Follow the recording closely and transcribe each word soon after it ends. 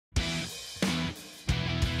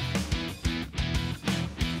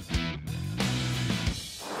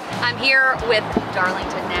I'm here with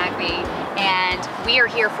Darlington Nagbe, and we are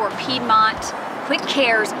here for Piedmont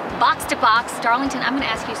QuickCare's Box to Box. Darlington, I'm going to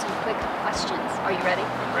ask you some quick questions. Are you ready?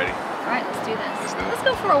 I'm ready. All right, let's do this. Let's do it. Let's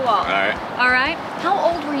go for a walk. All right. All right. How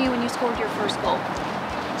old were you when you scored your first goal?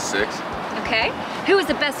 6. Okay. Who is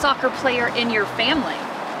the best soccer player in your family?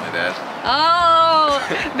 My dad. Oh,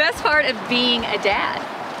 best part of being a dad?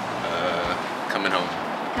 Coming home.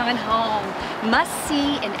 Coming home. Must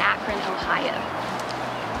see in Akron, Ohio.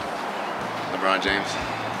 LeBron James.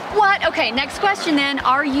 What? Okay, next question then.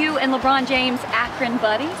 Are you and LeBron James Akron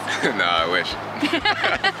buddies? No, I wish.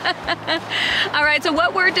 All right, so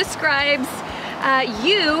what word describes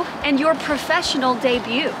you and your professional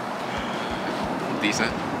debut?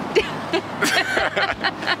 Decent.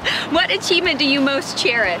 What achievement do you most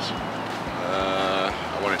cherish?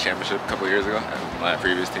 I won a championship a couple years ago at my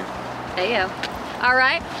previous team. There you go. All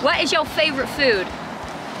right, what is your favorite food?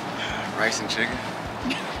 Rice and chicken.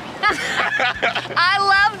 I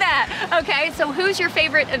love that. Okay, so who's your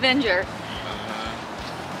favorite Avenger?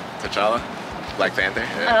 T'Challa. Black Panther.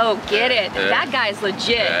 Yeah. Oh, get it. Yeah. That guy's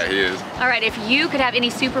legit. Yeah, he is. All right, if you could have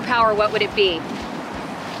any superpower, what would it be?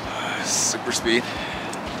 Super speed.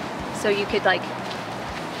 So you could like...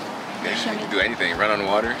 Yeah, you can do anything. Run on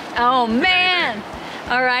water. Oh, man.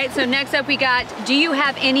 All right, so next up we got, do you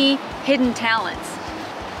have any hidden talents?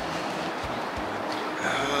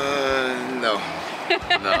 No.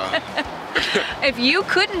 No. If you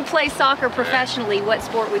couldn't play soccer professionally, what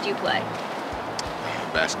sport would you play?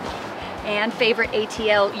 Basketball. And favorite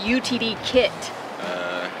ATL UTD kit?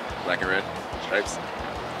 Black and red stripes.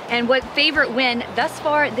 And what favorite win thus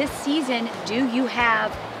far this season do you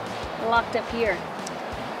have locked up here?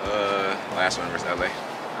 Last one versus LA.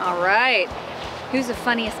 All right. Who's the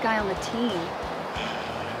funniest guy on the team?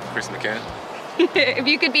 Chris McCann. If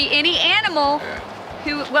you could be any animal,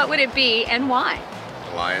 Yeah. what would it be and why?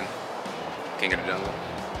 Lion. King of the jungle.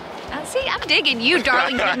 See, I'm digging you,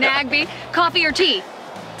 Darlington Nagbe. Coffee or tea?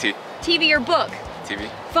 Tea. TV or book? TV.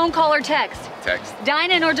 Phone call or text? Text.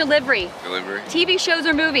 Dine-in or delivery? Delivery. TV shows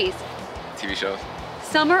or movies? TV shows.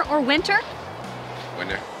 Summer or winter?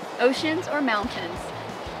 Winter. Oceans or mountains?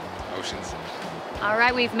 Oceans. All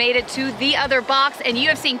right, we've made it to the other box, and you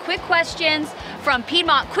have seen quick questions from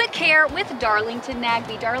Piedmont QuickCare with Darlington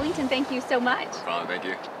Nagbe. Darlington, thank you so much. No problem, thank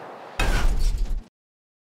you.